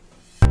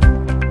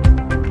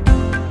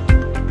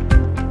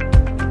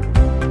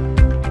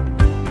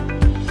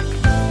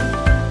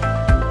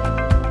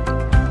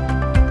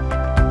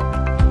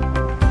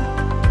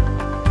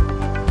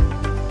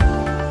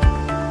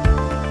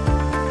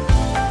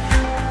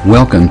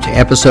Welcome to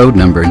episode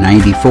number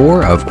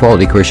 94 of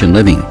Quality Christian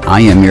Living. I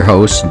am your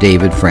host,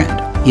 David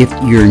Friend. If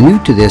you're new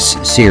to this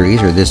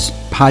series or this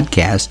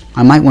podcast,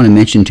 I might want to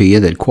mention to you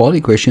that Quality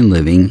Christian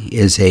Living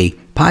is a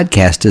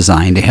podcast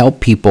designed to help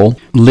people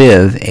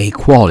live a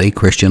quality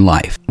Christian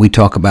life. We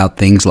talk about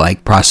things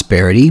like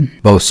prosperity,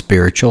 both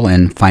spiritual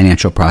and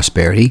financial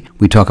prosperity.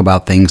 We talk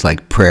about things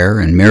like prayer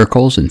and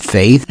miracles and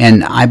faith.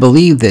 And I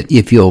believe that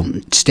if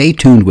you'll stay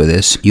tuned with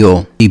us,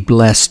 you'll be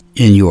blessed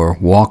in your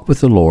walk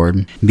with the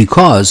Lord,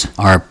 because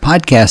our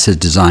podcast is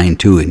designed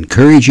to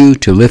encourage you,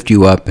 to lift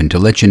you up, and to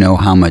let you know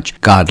how much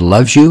God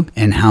loves you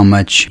and how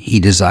much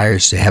He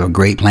desires to have a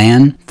great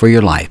plan for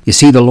your life. You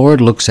see, the Lord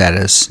looks at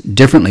us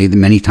differently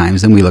than many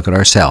times than we look at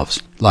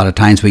ourselves. A lot of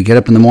times we get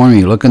up in the morning,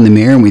 we look in the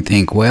mirror, and we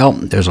think, well,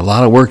 there's a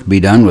lot of work to be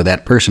done with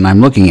that person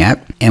I'm looking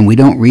at, and we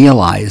don't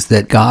realize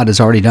that God has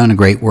already done a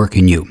great work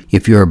in you.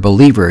 If you're a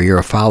believer, you're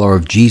a follower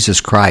of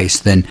Jesus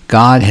Christ, then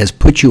God has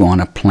put you on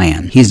a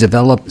plan. He's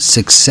developed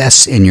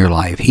success in your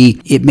life.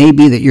 It may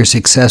be that your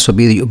success will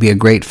be that you'll be a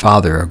great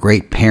father, a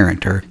great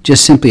parent, or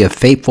just simply a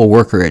faithful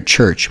worker at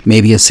church,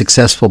 maybe a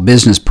successful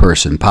business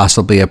person,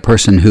 possibly a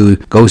person who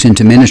goes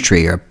into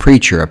ministry, or a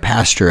preacher, a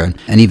pastor,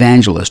 an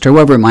evangelist, or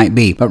whatever it might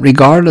be. But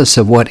regardless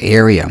of what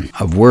area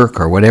of work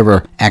or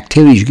whatever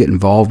activities you get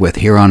involved with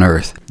here on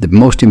earth, the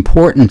most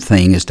important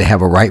thing is to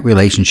have a right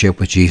relationship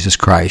with Jesus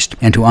Christ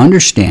and to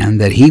understand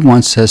that He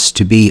wants us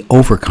to be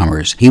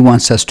overcomers. He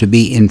wants us to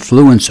be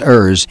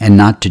influencers and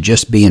not to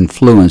just be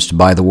influenced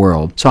by the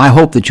world. So I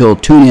hope that you'll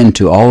tune in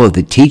to all of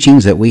the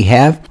teachings that we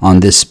have on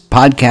this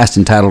podcast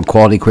entitled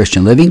Quality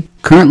Christian Living.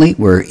 Currently,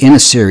 we're in a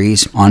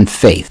series on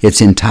faith.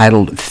 It's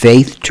entitled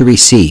Faith to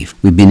Receive.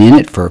 We've been in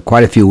it for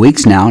quite a few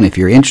weeks now, and if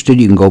you're interested,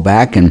 you can go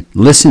back and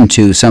listen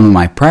to some of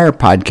my prior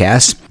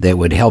podcasts that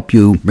would help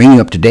you bring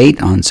you up to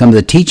date on some of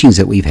the teachings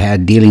that we've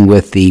had dealing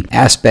with the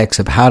aspects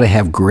of how to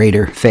have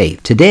greater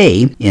faith.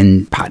 Today,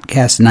 in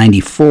podcast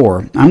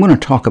 94, I'm going to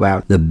talk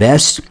about the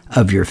best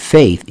of your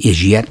faith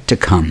is yet to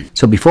come.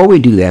 So before we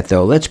do that,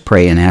 though, let's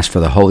pray and ask for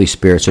the Holy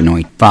Spirit's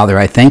anointing. Father,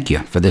 I thank you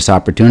for this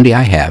opportunity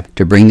I have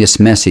to bring this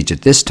message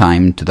at this time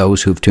to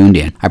those who've tuned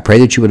in. I pray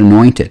that you would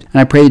anoint it.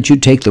 And I pray that you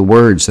take the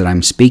words that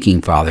I'm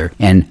speaking, Father,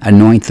 and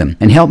anoint them.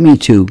 And help me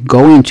to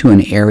go into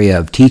an area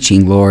of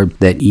teaching, Lord,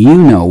 that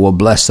you know will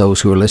bless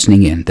those who are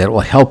listening in, that will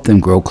help them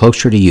grow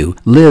closer to you,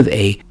 live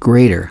a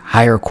greater,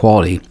 higher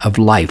quality of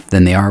life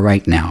than they are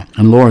right now.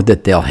 And Lord,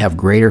 that they'll have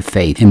greater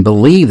faith and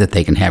believe that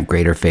they can have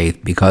greater faith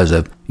because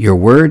of your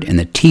word and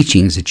the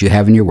teachings that you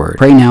have in your word.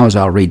 Pray now as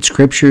I'll read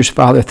scriptures,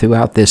 Father,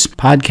 throughout this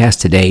podcast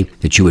today,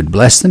 that you would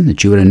bless them,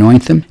 that you would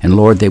anoint them, and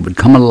Lord, they would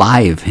come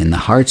alive in the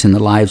hearts and the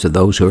lives of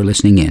those who are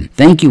listening in.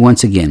 Thank you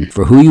once again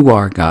for who you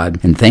are, God,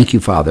 and thank you,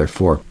 Father,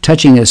 for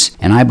touching us,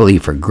 and I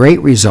believe for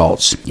great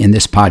results in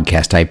this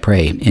podcast, I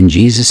pray. In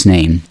Jesus'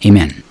 name,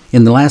 amen.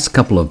 In the last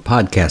couple of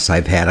podcasts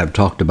I've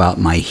talked about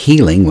my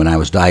healing when I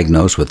was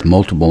diagnosed with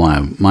multiple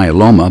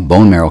myeloma,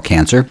 bone marrow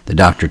cancer. The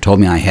doctor told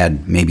me I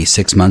had maybe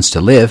 6 months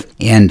to live,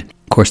 and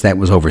of course, that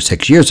was over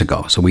 6 years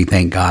ago, so we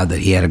thank God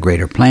that He had a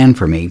greater plan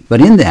for me. But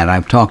in that,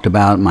 I've talked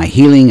about my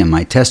healing and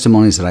my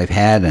testimonies that I've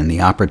had and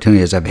the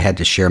opportunities I've had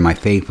to share my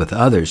faith with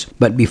others.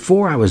 But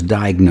before I was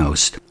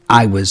diagnosed,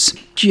 I was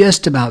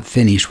just about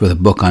finished with a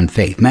book on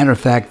faith. Matter of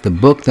fact, the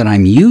book that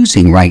I'm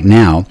using right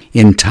now,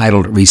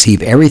 entitled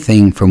Receive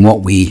Everything from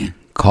What We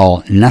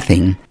Call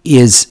Nothing,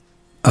 is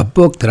a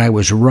book that I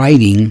was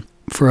writing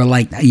for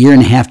like a year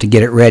and a half to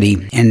get it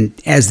ready. And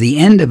as the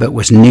end of it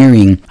was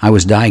nearing, I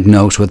was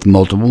diagnosed with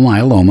multiple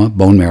myeloma,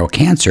 bone marrow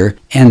cancer,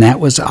 and that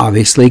was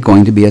obviously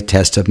going to be a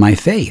test of my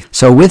faith.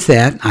 So with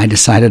that, I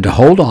decided to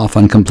hold off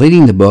on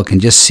completing the book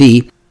and just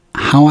see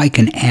how I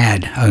can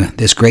add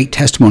this great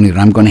testimony that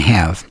I'm going to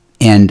have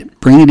and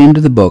bring it into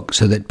the book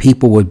so that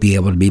people would be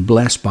able to be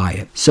blessed by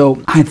it.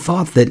 So I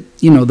thought that,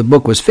 the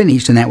book was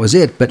finished and that was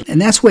it. And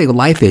that's the way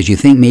life is. You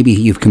think maybe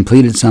you've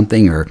completed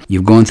something or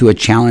you've gone through a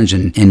challenge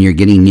and you're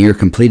getting near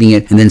completing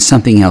it, and then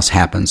something else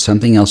happens.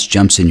 Something else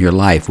jumps in your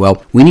life.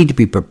 Well, we need to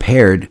be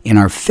prepared in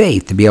our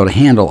faith to be able to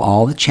handle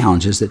all the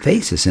challenges that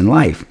face us in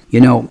life.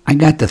 I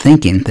got to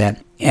thinking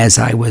that as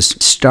I was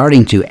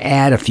starting to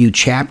add a few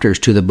chapters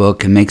to the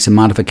book and make some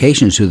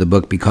modifications to the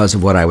book because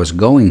of what I was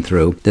going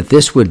through, that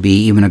this would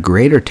be even a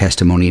greater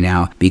testimony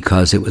now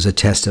because it was a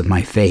test of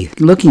my faith.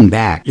 Looking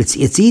back, it's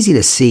easy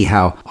to see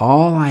how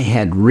all I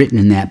had written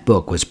in that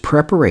book was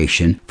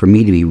preparation for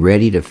me to be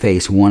ready to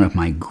face one of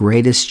my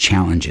greatest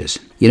challenges.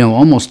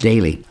 Almost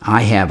daily,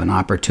 I have an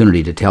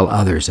opportunity to tell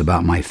others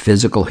about my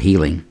physical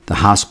healing. The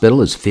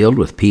hospital is filled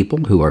with people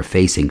who are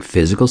facing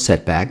physical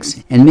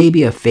setbacks and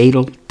maybe a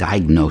fatal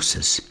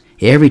diagnosis.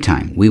 Every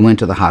time we went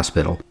to the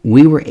hospital,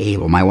 we were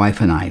able, my wife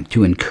and I,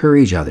 to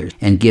encourage others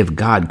and give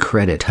God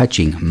credit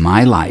touching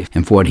my life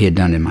and for what He had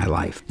done in my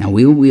life. Now,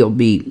 we will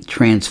be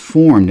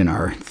transformed in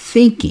our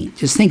thinking.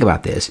 Just think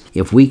about this.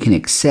 If we can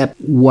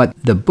accept what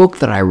the book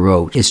that I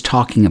wrote is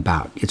talking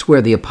about, it's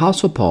where the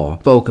Apostle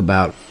Paul spoke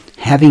about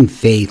having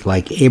faith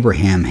like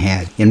Abraham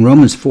had. In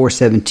Romans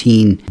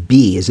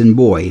 4:17b, as in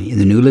boy, in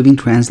the New Living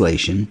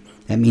Translation,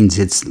 that means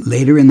it's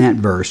later in that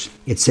verse,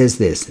 It says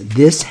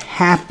this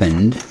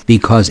happened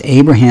because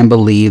Abraham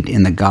believed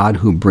in the God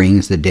who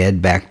brings the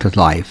dead back to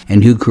life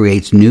and who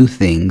creates new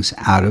things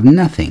out of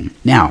nothing.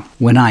 Now,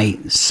 when I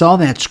saw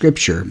that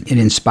scripture, it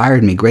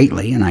inspired me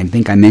greatly, and I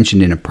think I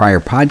mentioned in a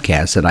prior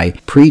podcast that I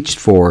preached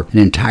for an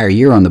entire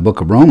year on the book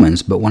of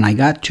Romans, but when I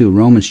got to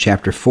Romans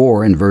chapter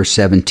 4 and verse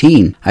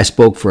 17, I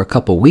spoke for a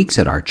couple weeks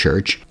at our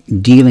church,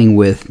 dealing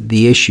with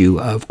the issue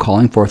of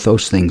calling forth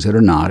those things that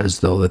are not as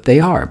though that they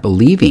are,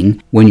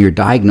 believing when you're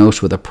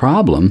diagnosed with a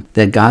problem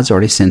that God's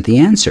already sent the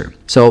answer.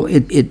 So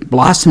it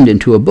blossomed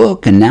into a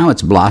book, and now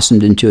it's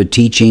blossomed into a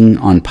teaching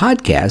on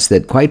podcasts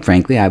that, quite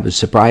frankly, I was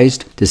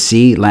surprised to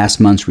see last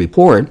month's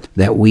report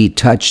that we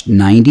touched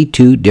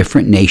 92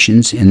 different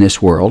nations in this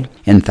world,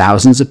 and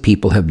thousands of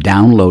people have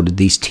downloaded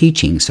these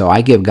teachings. So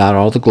I give God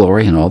all the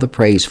glory and all the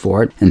praise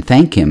for it, and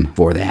thank Him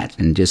for that,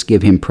 and just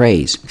give Him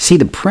praise. See,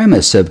 the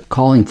premise of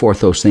calling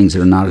forth those things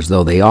that are not as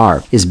though they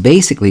are is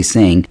basically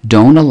saying,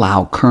 don't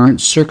allow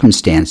current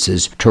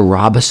circumstances to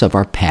rob us of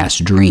our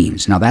past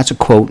dreams. Now, that's a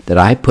quote that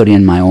I put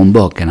in my own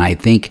book, and I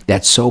think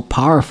that's so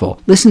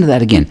powerful. Listen to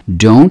that again.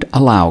 Don't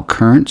allow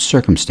current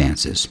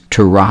circumstances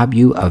to rob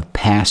you of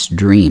past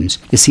dreams.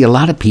 You see, a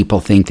lot of people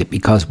think that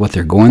because what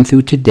they're going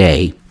through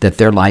today, that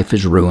their life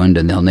is ruined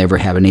and they'll never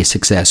have any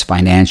success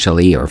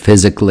financially or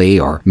physically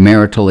or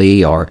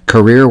maritally or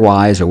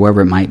career-wise or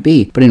wherever it might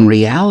be. But in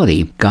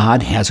reality,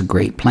 God has a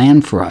great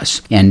plan for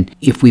us. And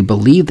if we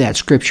believe that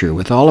scripture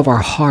with all of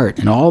our heart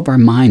and all of our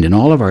mind and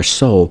all of our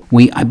soul,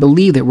 I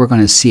believe that we're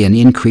going to see an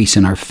increase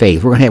in our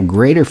faith. We're going to have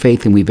greater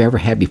faith than we've ever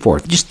had before.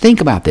 Just think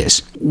about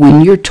this.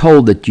 When you're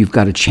told that you've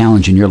got a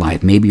challenge in your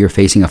life, maybe you're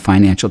facing a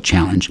financial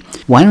challenge,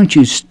 why don't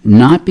you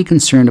not be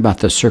concerned about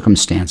the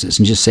circumstances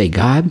and just say,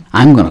 God,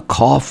 I'm going to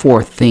call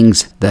forth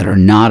things that are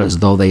not as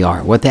though they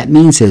are. What that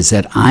means is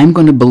that I'm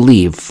going to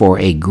believe for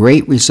a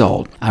great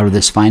result out of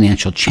this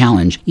financial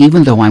challenge,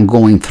 even though I'm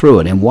going through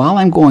it. And while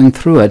I'm going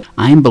through it,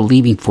 I'm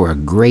believing for a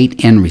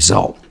great end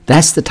result.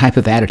 That's the type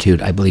of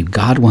attitude I believe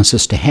God wants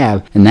us to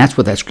have, and that's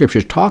what that scripture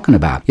is talking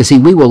about. You see,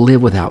 we will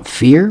live without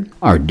fear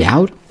or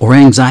doubt or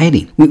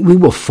anxiety. We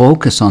will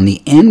focus on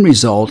the end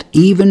result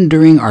even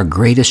during our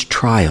greatest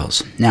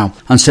trials. Now,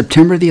 on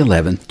September the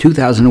 11th,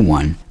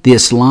 2001, the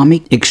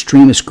Islamic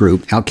extremist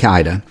group,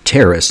 Al-Qaeda,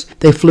 terrorists,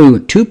 they flew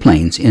 2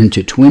 planes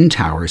into Twin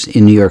Towers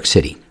in New York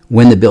City.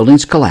 When the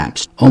buildings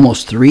collapsed,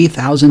 almost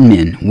 3,000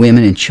 men,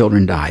 women, and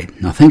children died.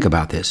 Now think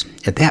about this.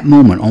 At that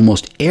moment,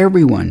 almost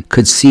everyone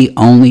could see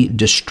only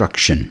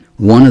destruction.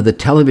 One of the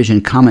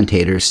television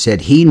commentators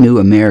said he knew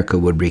America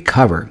would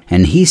recover,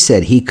 and he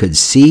said he could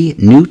see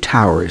new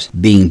towers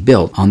being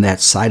built on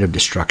that site of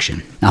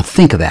destruction. Now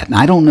think of that. Now,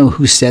 I don't know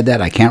who said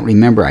that. I can't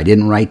remember. I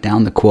didn't write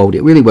down the quote.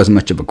 It really wasn't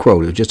much of a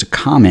quote. It was just a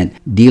comment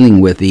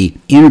dealing with the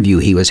interview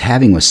he was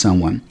having with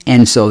someone.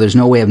 And so there's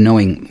no way of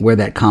knowing where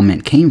that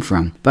comment came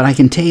from. But I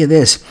can tell you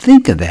this.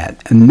 Think of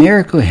that.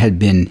 America had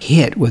been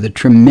hit with a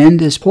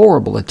tremendous,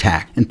 horrible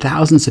attack, and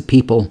thousands of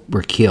people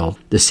were killed.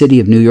 The city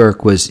of New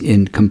York was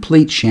in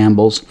complete shambles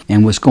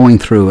and was going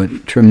through a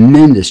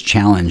tremendous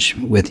challenge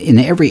in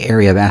every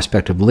area of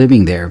aspect of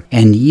living there.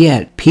 And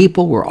yet,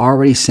 people were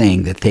already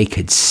saying that they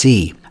could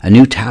see a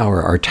new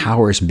tower or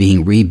towers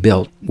being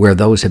rebuilt where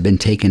those have been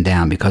taken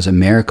down because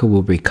America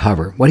will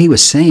recover. What he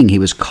was saying, he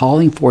was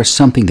calling for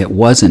something that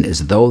wasn't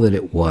as though that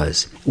it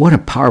was. What a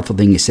powerful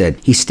thing he said.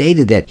 He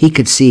stated that he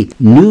could see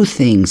new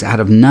things out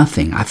of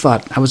nothing.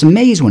 I was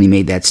amazed when he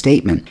made that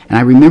statement. And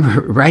I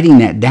remember writing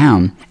that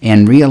down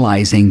and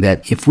realizing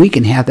that if we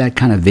can have that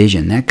kind of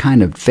vision, that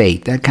kind of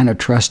faith, that kind of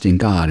trust in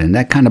God, and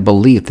that kind of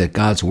belief that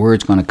God's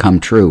word's going to come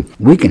true,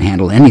 we can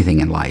handle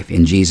anything in life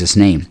in Jesus'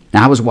 name.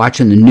 Now, I was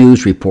watching the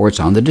news reports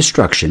on the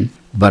destruction,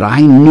 but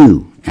I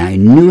knew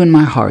in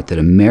my heart that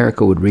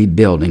America would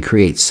rebuild and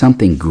create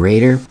something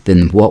greater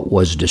than what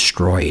was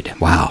destroyed.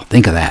 Wow,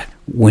 think of that.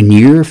 When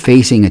you're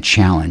facing a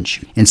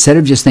challenge, instead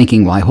of just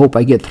thinking, well, I hope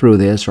I get through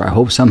this, or I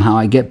hope somehow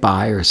I get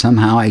by, or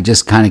somehow I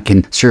just kind of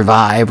can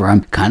survive, or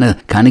I'm kind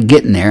of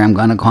getting there, I'm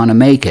going to kind of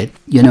make it.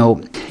 You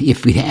know,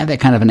 if we have that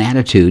kind of an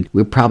attitude,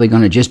 we're probably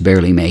going to just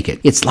barely make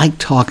it. It's like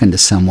talking to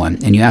someone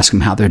and you ask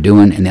them how they're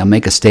doing, and they'll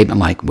make a statement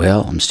like,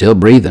 well, I'm still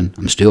breathing,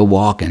 I'm still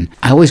walking.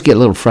 I always get a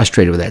little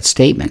frustrated with that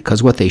statement,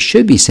 because what they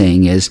should be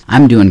saying is,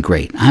 I'm doing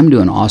great, I'm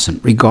doing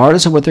awesome,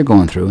 regardless of what they're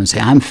going through, and say,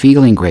 I'm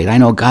feeling great. I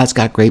know God's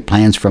got great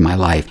plans for my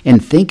life.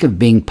 And think of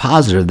being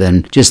positive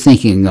than just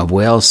thinking of,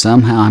 well,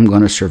 somehow I'm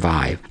going to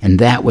survive. And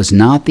that was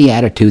not the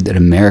attitude that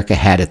America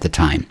had at the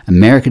time.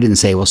 America didn't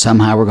say, well,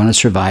 somehow we're going to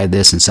survive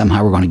this and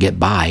somehow we're going to get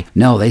by.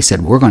 No, they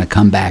said, we're going to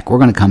come back. We're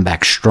going to come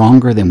back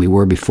stronger than we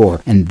were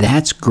before. And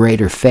that's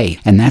greater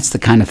faith. And that's the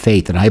kind of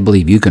faith that I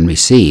believe you can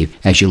receive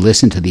as you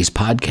listen to these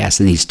podcasts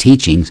and these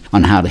teachings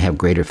on how to have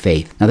greater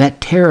faith. Now, that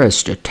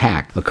terrorist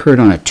attack occurred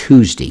on a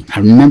Tuesday. I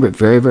remember it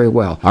very, very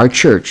well. Our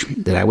church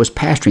that I was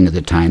pastoring at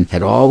the time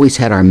had always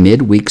had our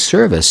midweek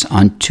service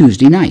on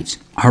Tuesday nights.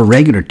 Our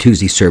regular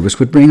Tuesday service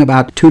would bring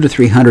about 200 to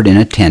 300 in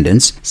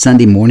attendance.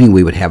 Sunday morning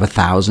we would have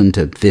 1,000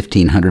 to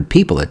 1,500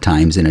 people at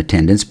times in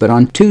attendance, but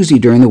on Tuesday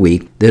during the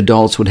week, the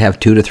adults would have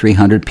 200 to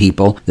 300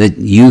 people. The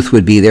youth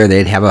would be there.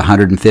 They'd have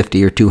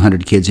 150 or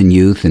 200 kids in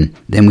youth, and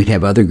then we'd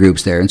have other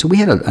groups there. And so we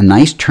had a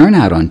nice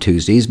turnout on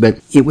Tuesdays, but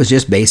it was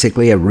just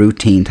basically a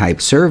routine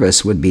type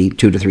service would be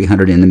 200 to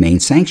 300 in the main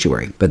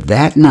sanctuary. But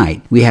that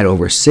night, we had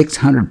over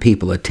 600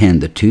 people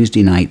attend the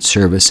Tuesday night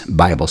service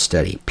Bible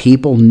study.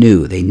 People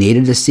knew they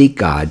needed to seek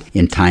God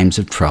in times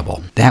of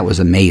trouble. That was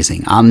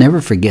amazing. I'll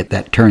never forget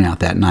that turnout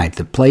that night.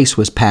 The place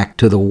was packed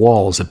to the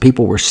walls. The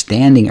people were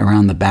standing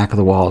around the back of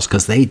the walls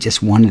because they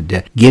just wanted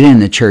to get in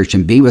the church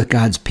and be with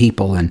God's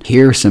people and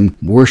hear some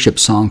worship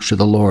songs to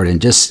the Lord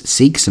and just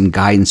seek some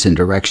guidance and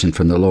direction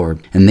from the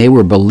Lord. And they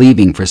were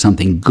believing for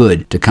something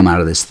good to come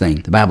out of this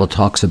thing. The Bible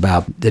talks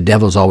about the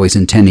devil's always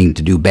intending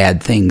to do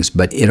bad things,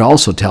 but it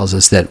also tells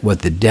us that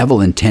what the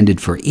devil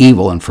intended for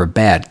evil and for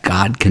bad,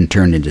 God can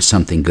turn into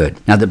something good.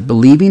 Now, the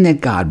believing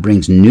that God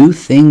brings new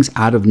things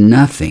out of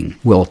nothing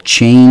will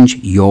change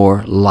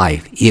your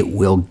life. It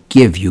will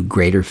give you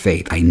greater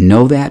faith. I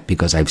know that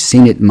because I've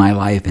seen it in my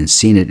life and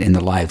seen it in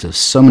the lives of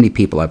so many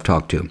people I've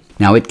talked to.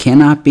 Now, it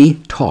cannot be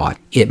taught.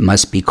 It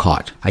must be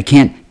caught. I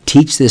can't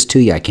teach this to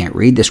you. I can't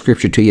read the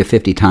scripture to you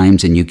 50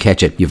 times and you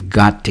catch it. You've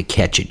got to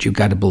catch it. You've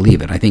got to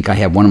believe it. I think I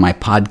have one of my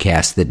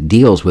podcasts that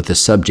deals with the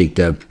subject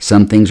of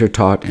some things are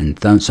taught and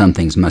some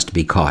things must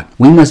be caught.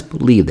 We must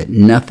believe that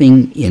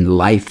nothing in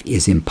life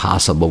is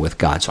impossible with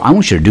God. So I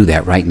want you to do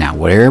that right now.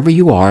 Wherever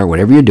you are,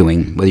 whatever you're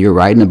doing, whether you're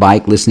riding a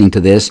bike, listening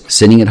to this,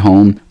 sitting at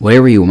home,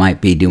 whatever you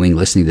might be doing,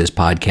 listening to this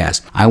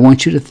podcast, I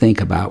want you to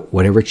think about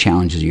whatever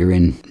challenges you're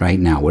in right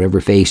now, whatever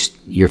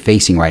you're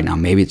facing right now.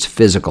 Maybe it's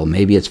physical,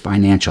 maybe it's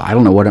financial. I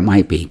don't know what it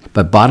might be.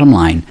 But bottom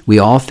line, we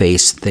all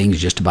face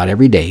things just about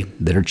every day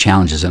that are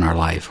challenges in our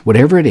life.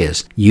 Whatever it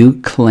is, you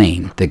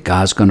claim that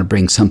God's going to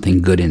bring something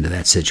good into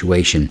that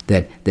situation,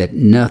 that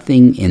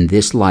nothing in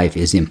this life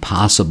is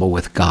impossible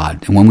with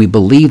God. And when we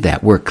believe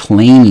that, we're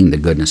claiming the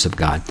goodness of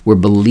God. We're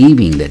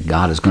believing that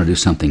God is going to do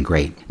something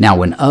great. Now,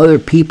 when other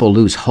people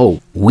lose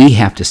hope, we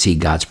have to see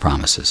God's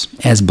promises.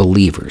 As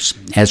believers,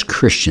 as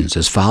Christians,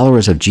 as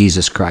followers of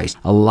Jesus Christ,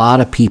 a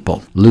lot of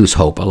people lose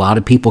hope. A lot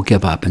of people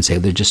give up and say,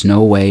 there's just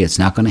no way, it's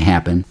not going to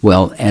happen.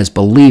 Well, as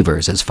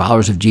believers, as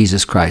followers of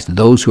Jesus Christ,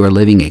 those who are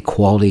living a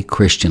quality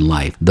Christian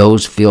life,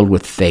 those filled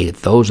with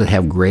faith, those that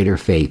have greater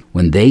faith,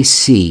 when they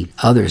see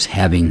others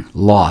having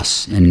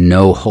loss and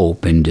no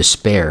hope and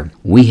despair,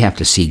 we have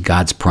to see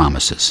God's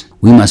promises.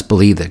 We must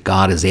believe that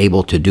God is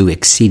able to do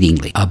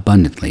exceedingly,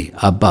 abundantly,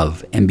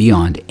 above and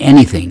beyond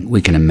anything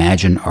we can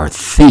imagine or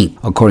think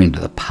according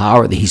to the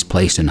power that He's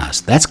placed in us.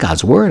 That's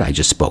God's word I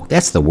just spoke.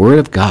 That's the word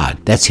of God.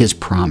 That's His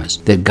promise.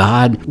 That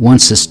God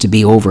wants us to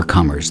be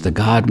overcomers. That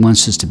God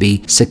wants us to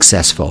be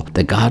successful.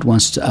 That God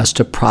wants us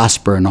to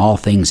prosper in all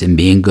things and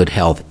be in good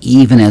health,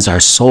 even as our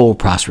soul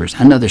prospers.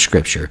 Another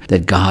scripture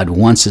that God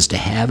wants us to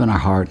have in our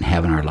heart and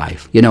have in our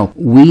life. You know,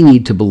 we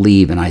need to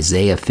believe in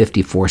Isaiah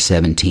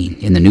 54:17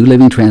 in the New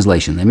Living Translation.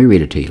 Let me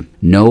read it to you.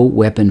 No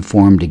weapon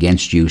formed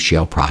against you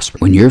shall prosper.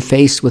 When you're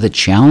faced with a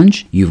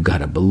challenge, you've got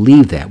to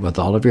believe that with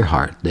all of your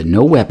heart, that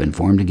no weapon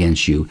formed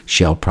against you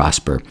shall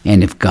prosper.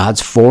 And if God's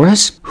for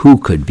us, who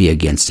could be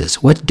against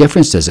us? What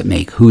difference does it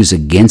make who's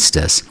against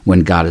us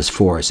when God is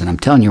for us? And I'm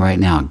telling you right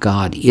now,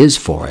 God is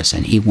for us,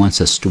 and He wants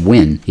us to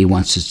win. He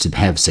wants us to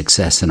have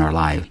success in our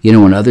life. You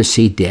know, when others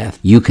see death,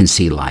 you can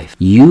see life.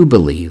 You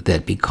believe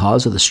that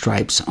because of the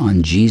stripes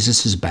on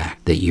Jesus'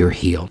 back, that you're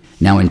healed.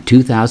 Now, in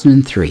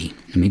 2003,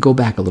 let me go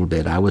back a little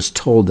bit. I was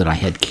told that I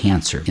had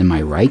cancer in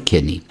my right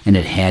kidney and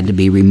it had to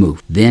be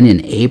removed. Then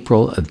in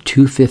April of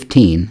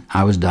 2015,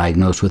 I was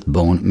diagnosed with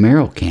bone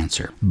marrow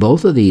cancer.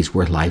 Both of these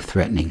were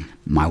life-threatening.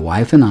 My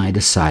wife and I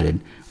decided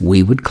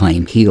we would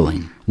claim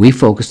healing. We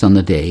focused on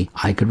the day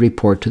I could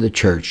report to the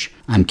church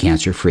I'm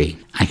cancer-free.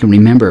 I can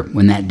remember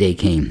when that day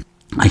came.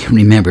 I can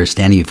remember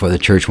standing before the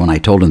church when I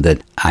told them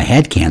that I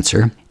had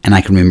cancer, and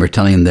I can remember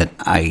telling them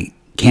that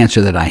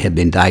cancer that I had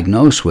been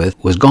diagnosed with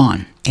was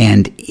gone.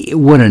 And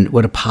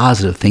what a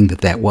positive thing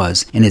that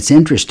was. And it's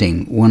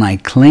interesting, when I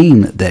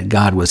claimed that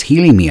God was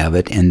healing me of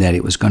it and that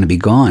it was going to be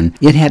gone,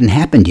 it hadn't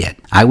happened yet.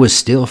 I was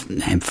still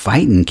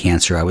fighting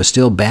cancer. I was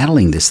still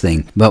battling this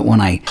thing. But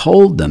when I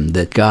told them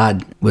that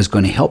God was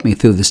going to help me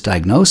through this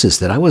diagnosis,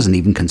 that I wasn't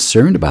even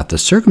concerned about the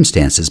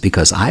circumstances,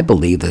 because I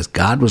believed that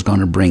God was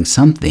going to bring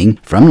something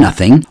from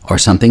nothing, or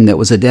something that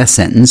was a death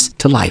sentence,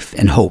 to life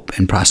and hope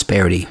and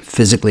prosperity,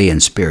 physically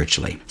and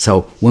spiritually.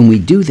 So when we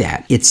do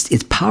that, it's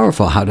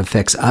powerful how it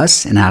affects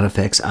us and how it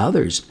affects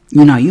others.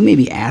 You know, you may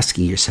be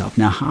asking yourself,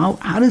 now,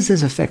 how does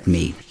this affect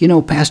me? You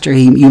know, Pastor,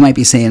 you might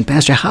be saying,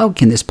 Pastor, how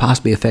can this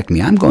possibly affect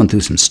me? I'm going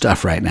through some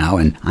stuff right now,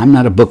 and I'm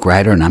not a book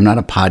writer, and I'm not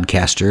a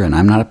podcaster, and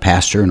I'm not a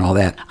pastor, and all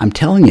that. I'm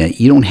telling you,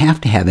 you don't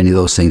have to have any of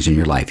those things in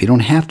your life. You don't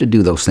have to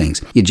do those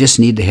things. You just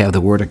need to have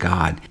the Word of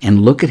God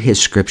and look at His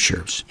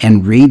scriptures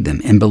and read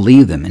them and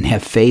believe them and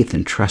have faith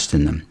and trust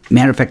in them.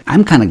 Matter of fact,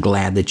 I'm kind of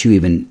glad that you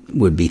even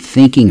would be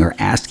thinking or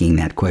asking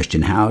that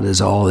question, how does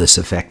all this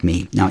affect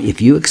me? Now,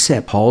 if you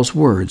accept Paul's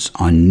words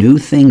on new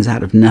things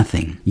out of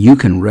nothing, you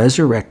can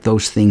resurrect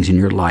those things in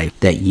your life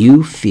that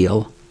you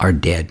feel are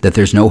dead, that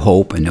there's no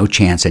hope and no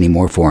chance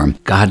anymore for them.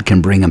 God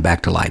can bring them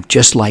back to life,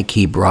 just like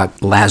he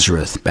brought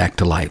Lazarus back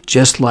to life,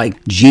 just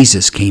like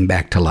Jesus came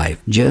back to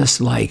life,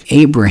 just like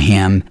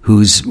Abraham,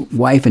 whose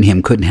wife and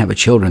him couldn't have a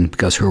children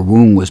because her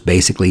womb was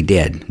basically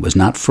dead, was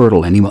not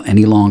fertile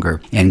any longer,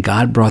 and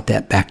God brought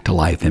that back to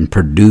life and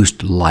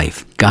produced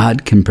life.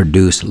 God can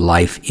produce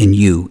life in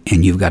you,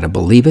 and you've got to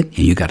believe it, and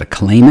you've got to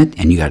claim it,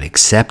 and you've got to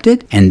accept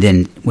it, and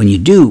then when you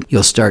do,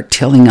 you'll start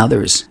telling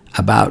others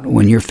about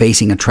when you're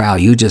facing a trial.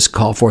 You just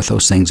call forth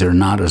those things that are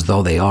not as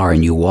though they are,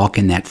 and you walk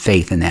in that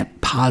faith and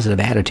that positive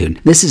attitude.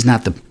 This is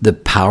not the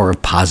power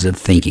of positive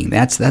thinking.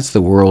 That's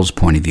the world's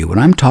point of view. What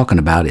I'm talking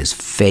about is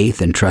faith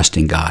and trust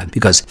in God,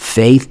 because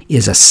faith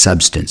is a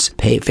substance.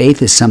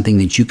 Faith is something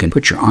that you can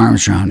put your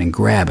arms around and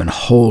grab and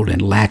hold and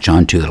latch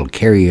onto that'll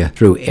carry you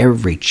through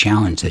every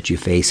challenge that you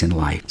face in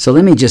life. So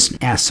let me just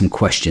ask some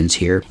questions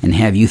here and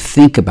have you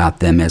think about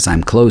them as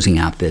I'm closing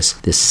out this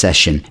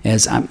session.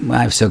 As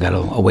I've still got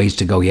a ways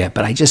to go yet,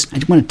 but I just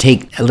want to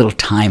take a little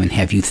time and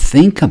have you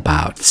think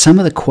about some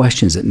of the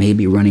questions that may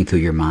be running through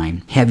your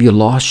mind. Have you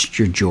lost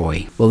your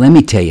joy? Well, let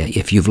me tell you,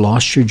 if you've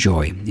lost your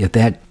joy, if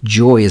that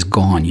joy is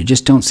gone, you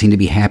just don't seem to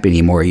be happy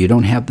anymore, you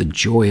don't have the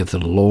joy of the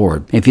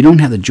Lord. If you don't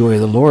have the joy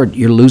of the Lord,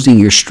 you're losing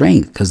your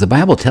strength, because the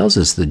Bible tells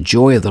us the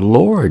joy of the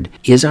Lord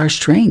is our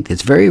strength.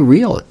 It's very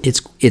real.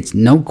 It's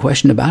no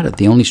question about it.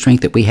 The only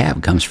strength that we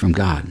have comes from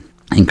God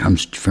and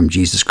comes from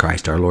Jesus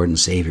Christ, our Lord and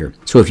Savior.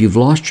 So if you've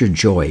lost your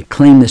joy,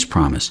 claim this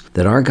promise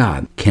that our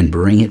God can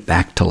bring it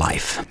back to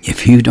life.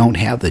 If you don't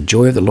have the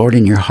joy of the Lord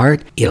in your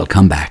heart, it'll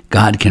come back.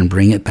 God can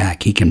bring it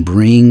back. He can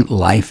bring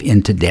life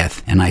into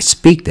death. And I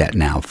speak that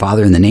now.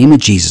 Father, in the name of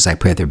Jesus, I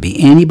pray there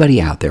be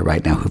anybody out there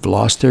right now who've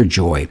lost their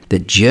joy,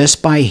 that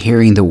just by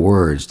hearing the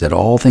words that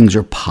all things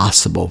are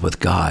possible with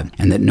God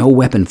and that no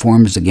weapon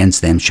formed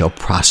against them shall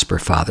prosper,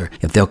 Father,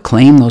 if they'll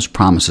claim those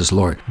promises,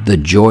 Lord, the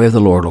joy of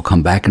the Lord will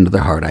come back into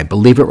their heart. I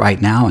believe it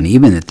right now, and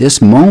even at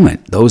this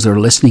moment, those that are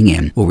listening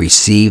in will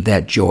receive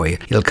that joy.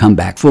 It'll come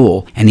back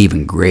full and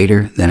even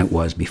greater than it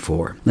was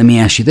before. Let me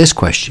ask you this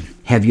question.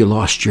 Have you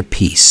lost your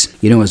peace?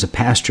 You know, as a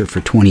pastor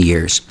for 20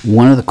 years,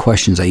 one of the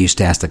questions I used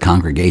to ask the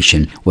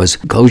congregation was,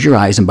 close your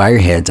eyes and bow your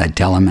heads. I'd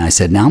tell them, I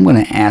said, now I'm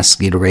going to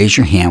ask you to raise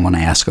your hand when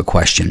I ask a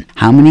question.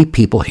 How many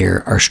people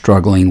here are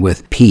struggling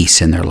with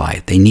peace in their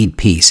life? They need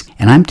peace.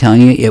 And I'm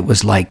telling you, it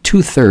was like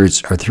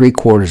 2/3 or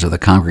 3/4 of the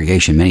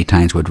congregation many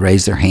times would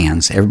raise their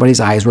hands. Everybody's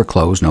eyes were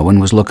closed. No one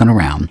was looking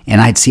around.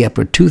 And I'd see up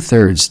to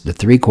 2/3 to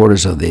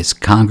 3/4 of this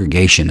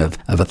congregation of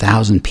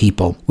 1,000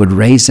 people would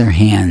raise their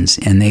hands,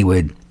 and they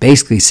would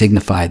basically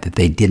signified that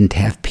they didn't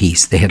have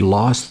peace. They had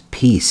lost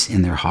peace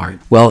in their heart.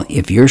 Well,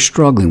 if you're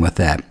struggling with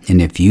that, and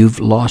if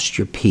you've lost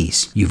your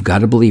peace, you've got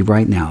to believe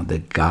right now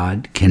that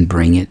God can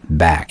bring it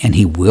back, and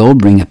He will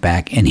bring it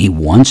back, and He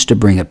wants to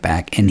bring it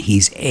back, and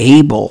He's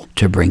able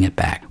to bring it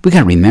back. We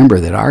got to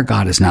remember that our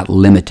God is not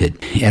limited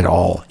at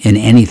all in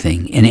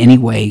anything, in any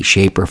way,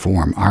 shape, or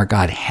form. Our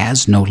God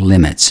has no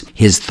limits.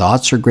 His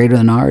thoughts are greater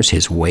than ours.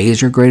 His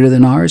ways are greater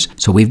than ours.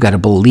 So we've got to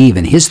believe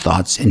in His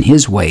thoughts and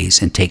His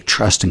ways and take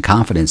trust and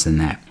confidence in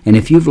that. And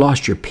if you've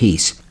lost your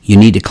peace, you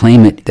need to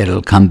claim it, that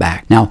it'll come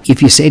back. Now,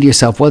 if you say to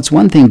yourself, well, it's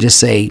one thing to just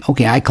say,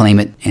 okay, I claim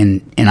it,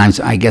 and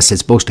I guess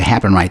it's supposed to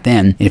happen right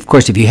then. And of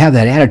course, if you have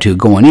that attitude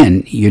going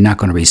in, you're not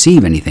going to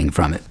receive anything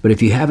from it. But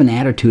if you have an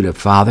attitude of,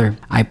 Father,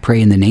 I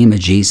pray in the name of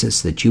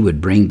Jesus that you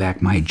would bring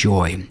back my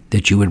joy,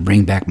 that you would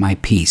bring back my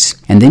peace.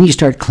 And then you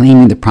start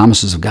claiming the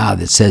promises of God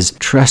that says,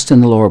 trust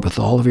in the Lord with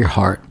all of your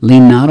heart.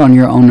 Lean not on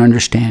your own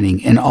understanding.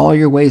 In all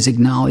your ways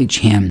acknowledge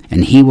Him,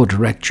 and He will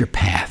direct your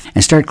path.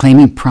 And start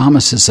claiming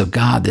promises of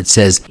God that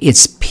says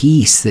it's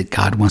peace that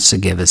God wants to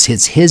give us.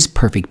 It's His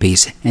perfect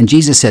peace. And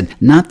Jesus said,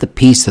 not the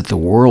peace that the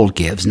world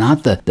gives,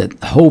 not the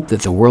hope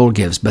that the world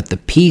gives, but the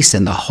peace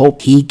and the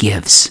hope He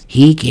gives.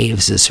 He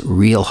gives us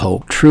real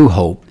hope, true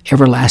hope,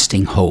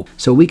 everlasting hope.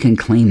 So we can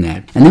claim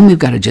that. And then we've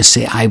got to just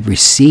say, I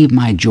receive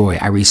my joy.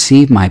 I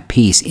receive my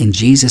peace in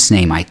Jesus'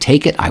 name. I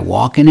take it. I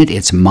walk in it.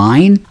 It's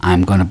mine.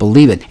 I'm going to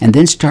believe it. And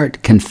then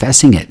start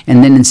confessing it.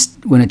 And then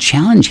when a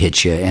challenge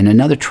hits you and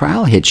another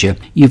trial hits you,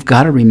 you've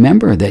got to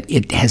remember that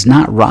it has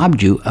not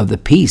robbed you of the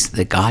peace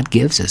that God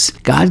gives us.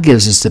 God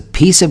gives us the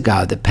peace of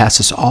God that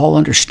passes all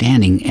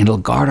understanding, and it'll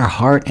guard our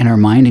heart and our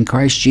mind in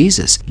Christ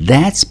Jesus.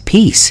 That's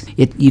peace.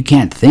 You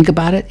can't think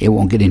about it. It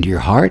won't get into your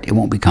heart. It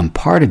won't become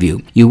part of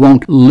you. You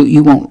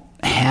won't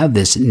have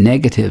this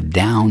negative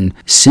down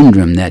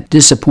syndrome, that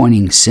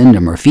disappointing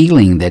syndrome or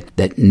feeling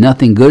that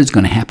nothing good is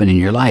going to happen in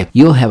your life.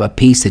 You'll have a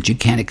peace that you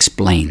can't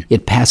explain.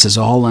 It passes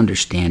all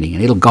understanding,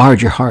 and it'll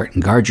guard your heart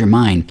and guard your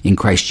mind in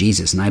Christ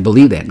Jesus. And I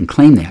believe that and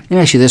claim that. Let me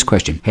ask you this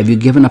question. Have you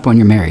given up on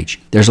your marriage?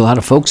 There's a lot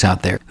of folks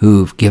out there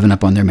who've given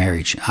up on their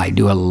marriage. I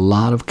do a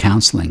lot of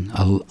counseling,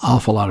 an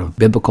awful lot of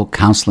biblical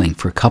counseling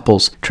for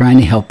couples, trying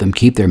to help them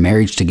keep their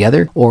marriage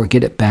together or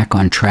get it back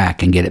on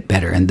track and get it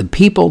better. And the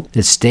people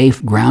that stay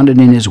grounded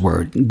in His Word,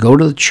 go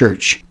to the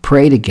church,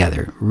 pray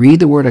together, read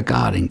the Word of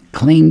God, and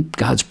claim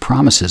God's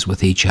promises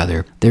with each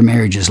other, their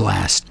marriages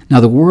last. Now,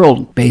 the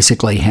world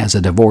basically has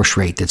a divorce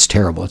rate that's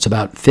terrible. It's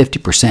about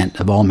 50%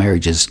 of all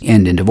marriages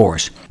end in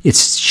divorce.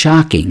 It's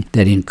shocking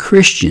that in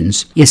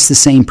Christians, it's the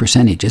same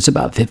percentage. It's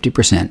about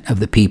 50% of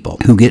the people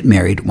who get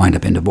married wind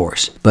up in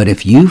divorce. But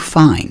if you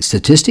find,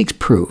 statistics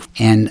prove,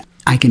 and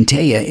I can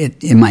tell you,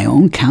 in my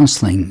own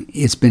counseling,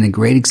 it's been a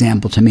great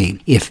example to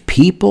me. If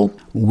people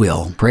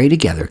will pray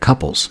together,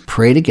 couples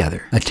pray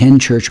together, attend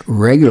church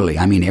regularly,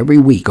 I mean every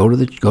week, go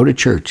to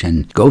church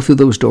and go through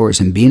those doors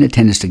and be in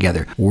attendance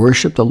together,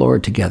 worship the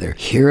Lord together,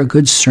 hear a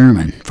good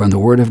sermon from the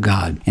Word of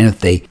God, and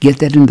if they get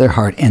that into their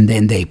heart and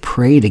then they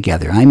pray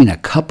together, I mean a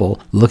couple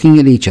looking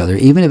at each other,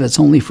 even if it's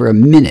only for a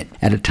minute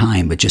at a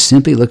time, but just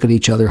simply look at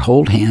each other,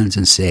 hold hands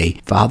and say,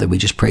 Father, we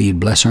just pray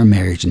you'd bless our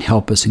marriage and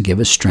help us and give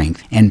us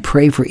strength, and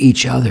pray for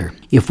each other.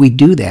 If we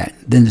do that,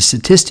 then the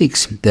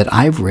statistics that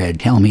I've read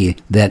tell me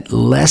that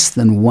less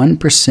than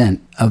 1%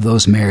 of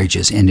those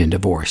marriages end in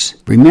divorce.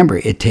 Remember,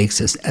 it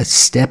takes a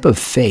step of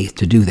faith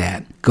to do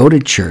that. Go to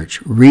church,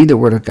 read the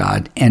Word of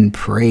God, and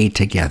pray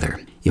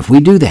together. If we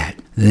do that,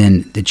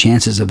 then the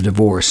chances of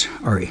divorce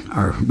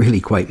are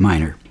really quite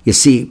minor. You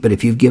see, but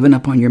if you've given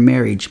up on your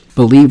marriage,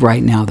 believe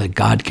right now that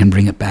God can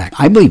bring it back.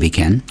 I believe He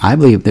can. I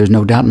believe there's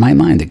no doubt in my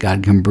mind that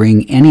God can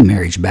bring any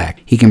marriage back.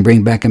 He can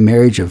bring back a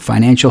marriage of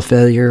financial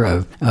failure,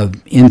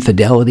 of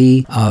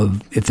infidelity,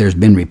 of, if there's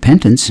been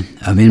repentance,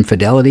 of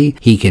infidelity.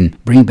 He can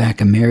bring back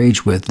a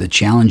marriage with the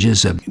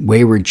challenges of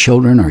wayward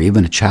children or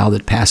even a child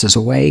that passes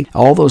away.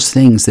 All those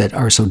things that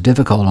are so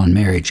difficult on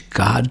marriage,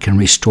 God can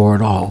restore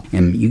it all.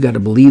 And you got to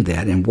believe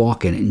that and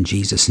walk in it in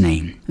Jesus'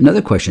 name.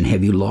 Another question,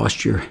 have you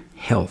lost your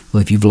health?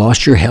 Well, if you've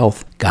lost your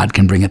health, God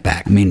can bring it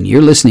back. I mean,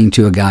 you're listening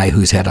to a guy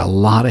who's had a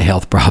lot of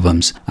health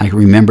problems. I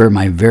remember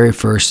my very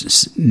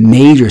first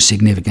major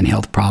significant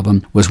health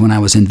problem was when I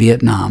was in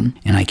Vietnam,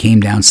 and I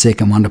came down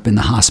sick and wound up in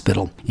the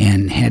hospital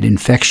and had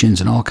infections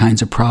and all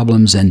kinds of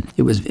problems, and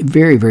it was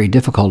very, very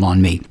difficult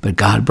on me. But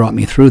God brought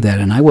me through that,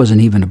 and I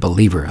wasn't even a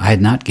believer. I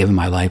had not given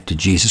my life to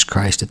Jesus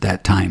Christ at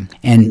that time,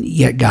 and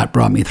yet God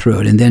brought me through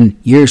it. And then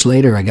years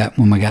later,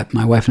 when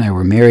my wife and I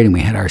were married and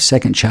we had our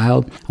second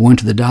child, I went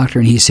to the doctor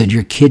and he said,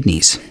 your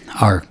kidneys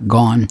are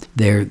gone.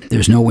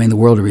 There's no way in the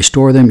world to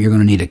restore them. You're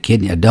going to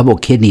need a double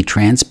kidney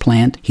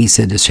transplant. He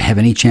said, does it have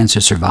any chance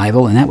of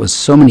survival? And that was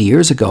so many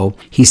years ago.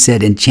 He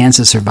said, in chance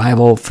of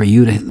survival for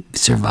you to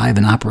survive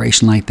an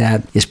operation like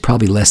that is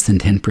probably less than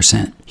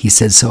 10%. He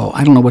said, so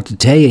I don't know what to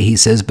tell you. He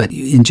says, but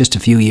in just a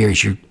few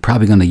years, you're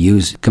probably going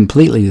to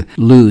completely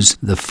lose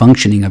the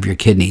functioning of your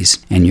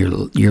kidneys and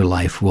your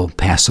life will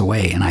pass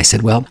away. And I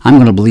said, well, I'm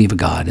going to believe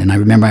God. And I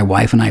remember my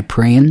wife and I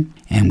praying.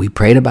 And we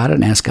prayed about it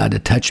and asked God to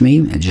touch me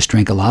and just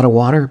drank a lot of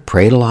water,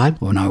 prayed a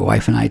lot. When my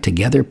wife and I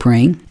together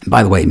praying. And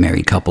by the way,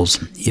 married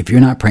couples, if you're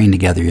not praying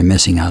together, you're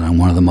missing out on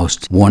one of the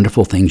most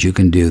wonderful things you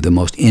can do. The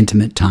most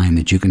intimate time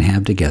that you can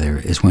have together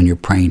is when you're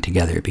praying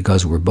together,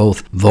 because we're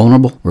both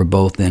vulnerable. We're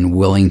both then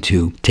willing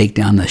to take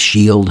down the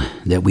shield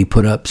that we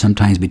put up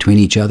sometimes between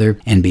each other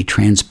and be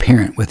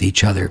transparent with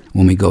each other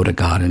when we go to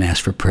God and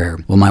ask for prayer.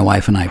 Well, my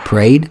wife and I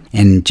prayed,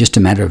 and just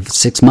a matter of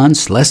 6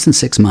 months, less than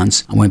 6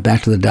 months, I went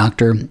back to the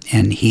doctor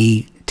and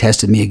he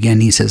tested me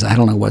again. He says, I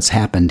don't know what's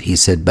happened. He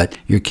said, but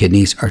your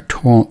kidneys are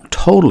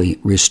totally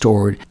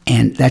restored,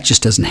 and that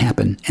just doesn't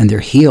happen. And they're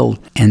healed,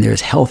 and they're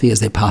as healthy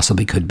as they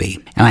possibly could be.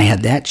 And I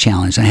had that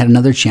challenge. I had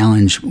another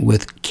challenge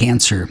with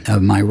cancer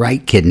of my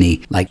right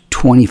kidney, like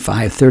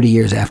 25, 30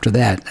 years after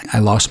that. I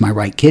lost my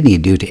right kidney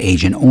due to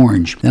Agent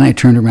Orange. Then I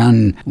turned around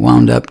and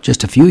wound up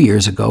just a few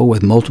years ago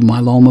with multiple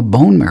myeloma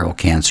bone marrow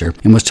cancer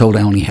and was told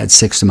I only had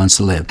 6 months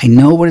to live. I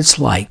know what it's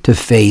like to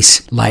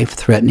face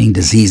life-threatening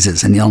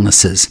diseases and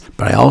illnesses,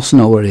 but I also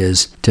know what it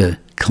is to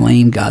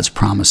claim God's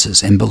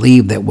promises and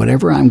believe that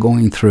whatever I'm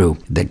going through,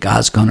 that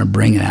God's going to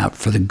bring it out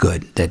for the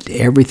good, that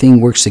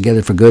everything works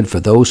together for good for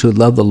those who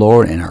love the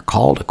Lord and are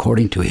called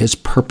according to His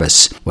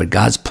purpose, what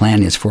God's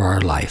plan is for our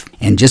life.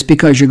 And just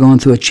because you're going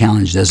through a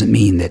challenge doesn't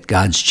mean that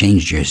God's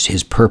changed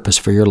His purpose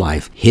for your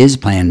life. His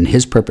plan and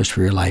His purpose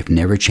for your life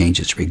never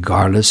changes,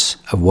 regardless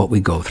of what we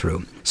go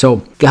through.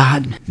 So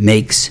God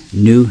makes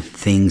new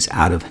things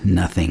out of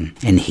nothing,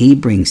 and He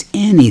brings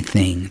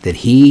anything that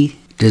He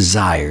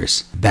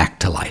desires back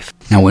to life.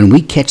 Now, when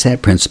we catch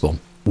that principle,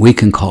 we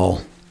can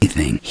call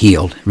anything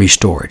healed,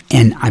 restored.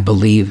 And I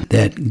believe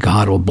that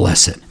God will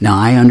bless it. Now,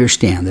 I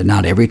understand that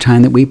not every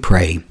time that we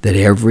pray, that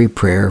every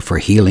prayer for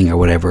healing or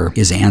whatever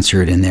is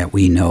answered, and that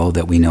we know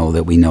that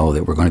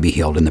we're going to be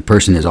healed, and the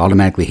person is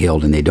automatically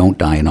healed and they don't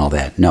die and all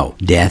that. No,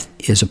 death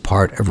is a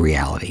part of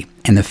reality.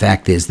 And the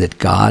fact is that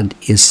God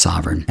is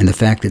sovereign. And the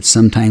fact that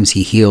sometimes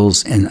He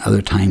heals and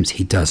other times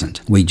He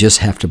doesn't. We just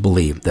have to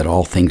believe that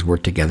all things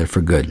work together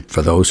for good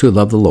for those who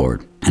love the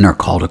Lord and are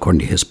called according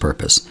to His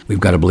purpose.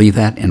 We've got to believe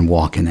that and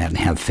walk in that and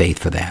have faith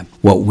for that.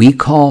 What we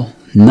call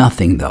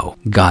nothing though,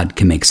 God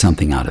can make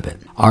something out of it.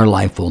 Our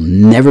life will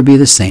never be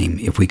the same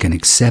if we can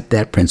accept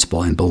that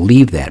principle and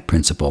believe that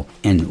principle,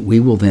 and we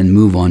will then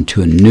move on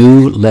to a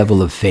new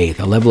level of faith,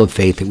 a level of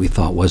faith that we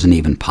thought wasn't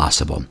even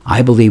possible.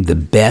 I believe the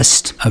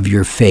best of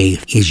your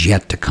faith is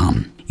yet to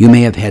come. You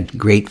may have had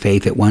great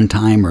faith at one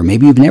time, or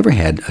maybe you've never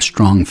had a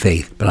strong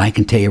faith, but I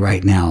can tell you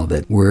right now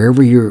that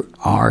wherever you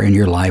are in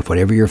your life,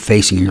 whatever you're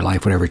facing in your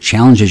life, whatever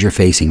challenges you're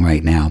facing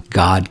right now,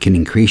 God can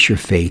increase your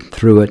faith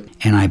through it,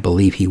 and I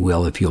believe He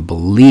will if you'll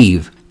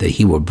believe that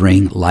He will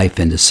bring life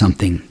into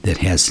something that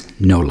has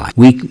no life.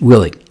 We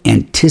will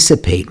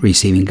anticipate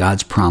receiving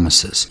God's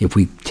promises if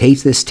we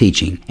take this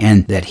teaching,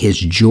 and that His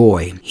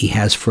joy He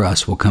has for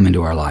us will come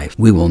into our life.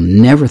 We will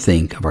never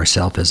think of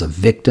ourselves as a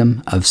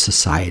victim of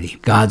society.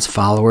 God's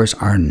followers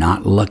are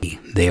not lucky.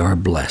 They are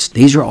blessed.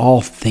 These are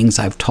all things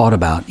I've taught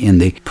about in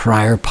the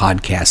prior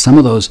podcasts. Some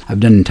of those, I've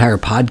done entire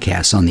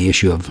podcasts on the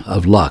issue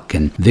of luck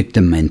and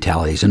victim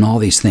mentalities and all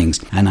these things.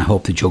 And I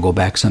hope that you'll go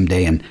back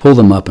someday and pull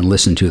them up and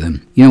listen to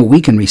them. You know, we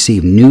can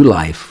receive new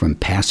life from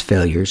past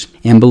failures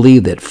and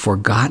believe that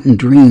forgotten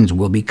dreams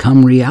will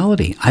become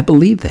reality. I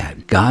believe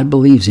that. God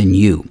believes in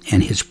you,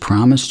 and His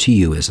promise to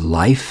you is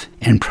life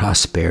and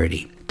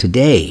prosperity.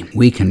 Today,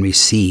 we can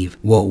receive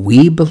what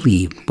we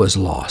believed was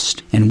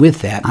lost. And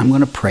with that, I'm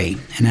going to pray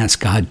and ask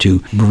God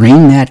to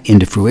bring that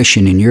into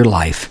fruition in your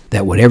life,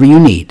 that whatever you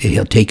need, that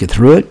He'll take you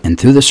through it, and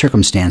through the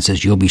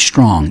circumstances, you'll be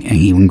strong and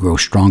even grow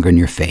stronger in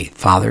your faith.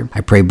 Father,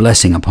 I pray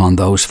blessing upon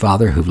those,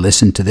 Father, who've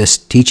listened to this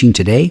teaching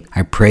today.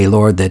 I pray,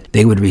 Lord, that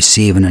they would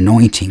receive an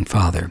anointing,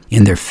 Father,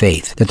 in their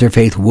faith, that their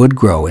faith would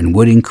grow and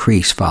would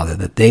increase, Father,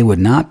 that they would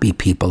not be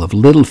people of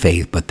little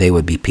faith, but they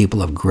would be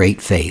people of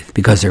great faith,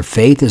 because their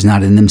faith is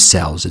not in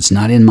themselves. It's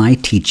not in my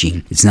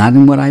teaching. It's not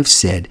in what I've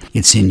said.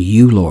 It's in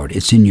you, Lord.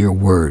 It's in your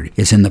word.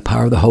 It's in the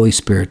power of the Holy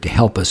Spirit to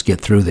help us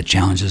get through the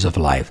challenges of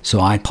life.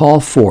 So I call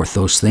forth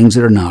those things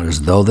that are not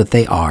as though that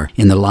they are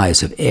in the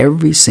lives of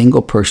every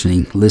single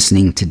person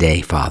listening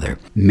today, Father.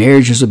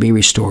 Marriages will be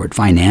restored.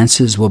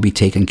 Finances will be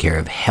taken care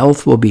of.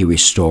 Health will be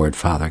restored,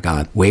 Father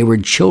God.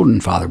 Wayward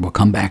children, Father, will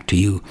come back to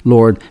you.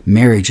 Lord,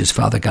 marriages,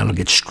 Father God, will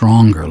get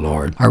stronger,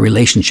 Lord. Our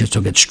relationships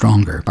will get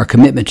stronger. Our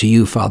commitment to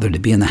you, Father, to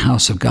be in the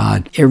house of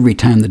God every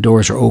time the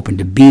doors are open,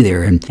 to be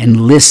there and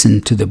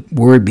listen to the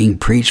word being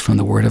preached from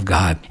the word of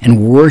God,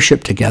 and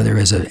worship together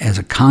as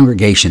a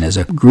congregation, as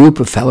a group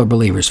of fellow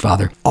believers,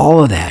 Father.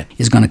 All of that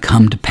is going to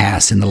come to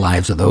pass in the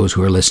lives of those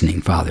who are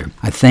listening, Father.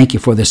 I thank you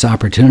for this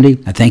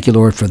opportunity. I thank you,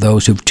 Lord, for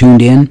those who've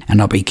tuned in,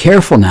 and I'll be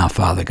careful now,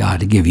 Father God,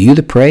 to give you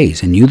the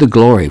praise and you the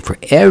glory for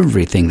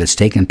everything that's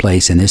taken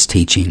place in this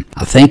teaching.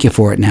 I'll thank you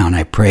for it now, and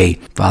I pray,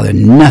 Father,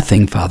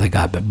 nothing, Father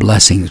God, but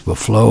blessings will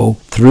flow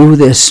through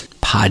this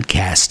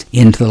podcast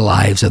into the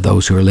lives of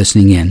those who are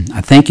listening in.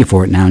 I thank you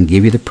for it now and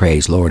give you the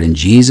praise, Lord. In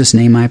Jesus'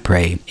 name I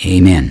pray.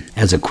 Amen.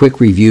 As a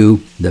quick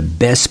review, the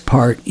best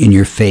part in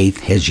your faith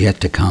has yet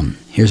to come.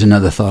 Here's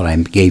another thought I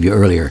gave you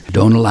earlier.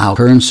 Don't allow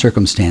current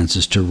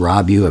circumstances to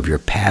rob you of your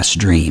past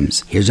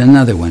dreams. Here's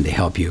another one to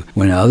help you.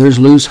 When others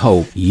lose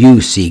hope,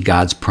 you see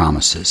God's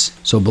promises.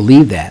 So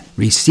believe that.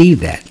 Receive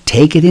that.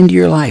 Take it into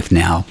your life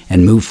now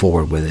and move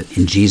forward with it.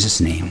 In Jesus'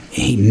 name,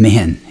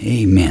 amen.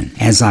 Amen.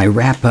 As I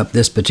wrap up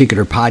this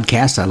particular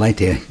podcast, I'd like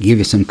to give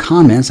you some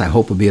comments I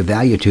hope will be of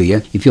value to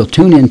you. If you'll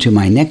tune into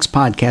my next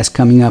podcast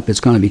coming up, it's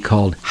going to be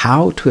called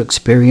How to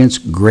Experience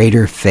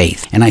Greater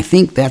Faith. And I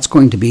think that's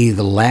going to be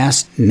the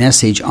last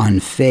message on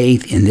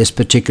faith in this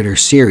particular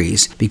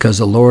series, because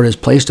the Lord has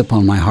placed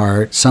upon my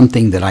heart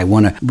something that I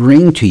want to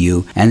bring to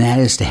you, and that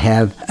is to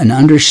have an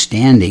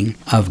understanding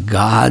of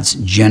God's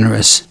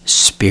generous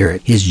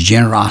spirit, His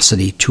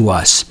generosity to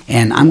us.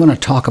 And I'm going to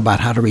talk about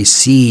how to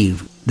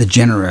receive the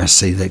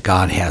generosity that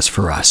God has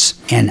for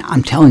us. And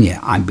I'm telling you,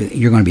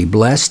 you're going to be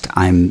blessed.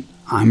 I'm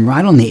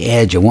right on the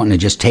edge of wanting to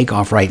just take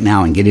off right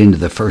now and get into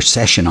the first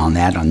session on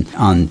that,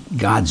 on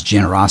God's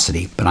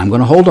generosity. But I'm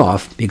going to hold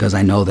off because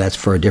I know that's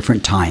for a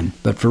different time.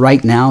 But for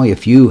right now,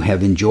 if you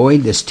have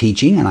enjoyed this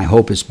teaching, and I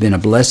hope it's been a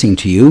blessing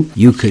to you,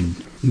 you could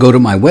go to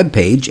my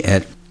webpage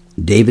at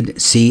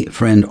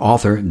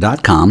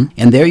davidcfriendauthor.com,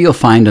 and there you'll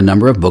find a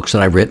number of books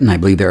that I've written. I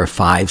believe there are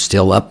 5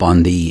 still up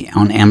on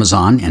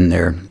Amazon, and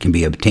they can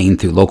be obtained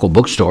through local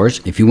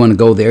bookstores. If you want to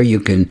go there, you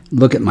can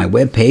look at my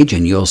webpage,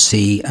 and you'll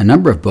see a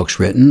number of books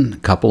written, a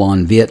couple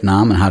on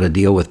Vietnam and how to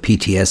deal with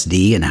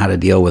PTSD and how to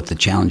deal with the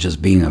challenges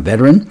of being a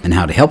veteran and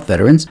how to help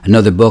veterans.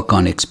 Another book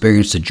on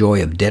Experience the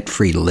Joy of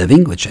Debt-Free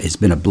Living, which has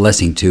been a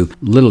blessing to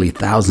literally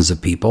thousands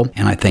of people,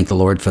 and I thank the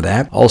Lord for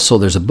that. Also,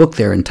 there's a book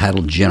there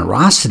entitled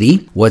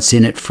Generosity, What's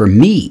in It for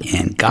Me,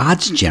 and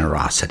God's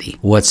Generosity,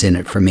 What's in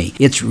It for Me.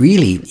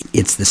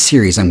 It's the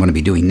series I'm going to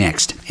be doing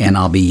next, and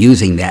I'll be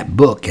using that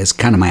book as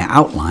kind of my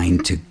outline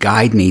to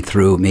guide me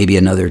through maybe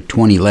another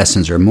 20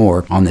 lessons or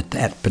more on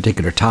that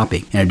particular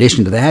topic. In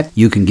addition to that,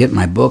 you can get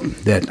my book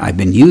that I've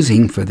been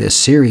using for this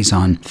series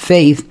on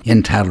faith,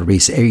 entitled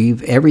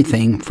Receive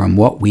Everything from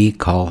What We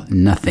Call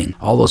Nothing.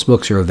 All those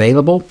books are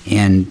available,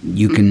 and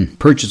you can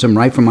purchase them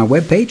right from my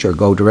webpage or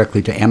go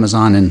directly to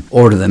Amazon and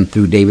order them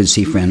through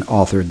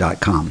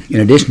davidcfriendauthor.com. In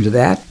addition addition to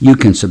that, you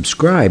can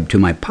subscribe to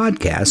my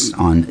podcasts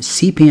on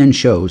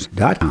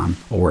cpnshows.com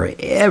or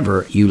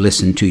wherever you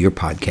listen to your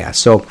podcast.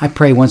 So I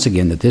pray once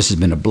again that this has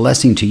been a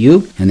blessing to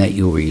you and that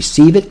you'll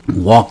receive it,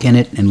 walk in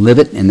it, and live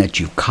it, and that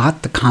you've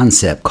caught the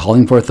concept,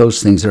 calling forth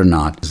those things that are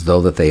not as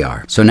though that they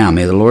are. So now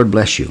may the Lord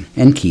bless you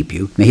and keep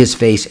you. May his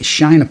face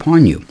shine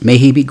upon you. May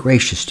he be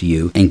gracious to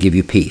you and give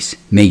you peace.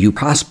 May you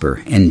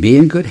prosper and be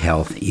in good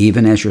health,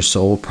 even as your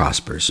soul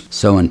prospers.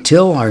 So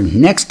until our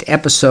next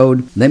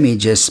episode, let me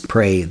just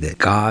pray that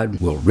God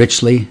will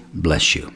richly bless you.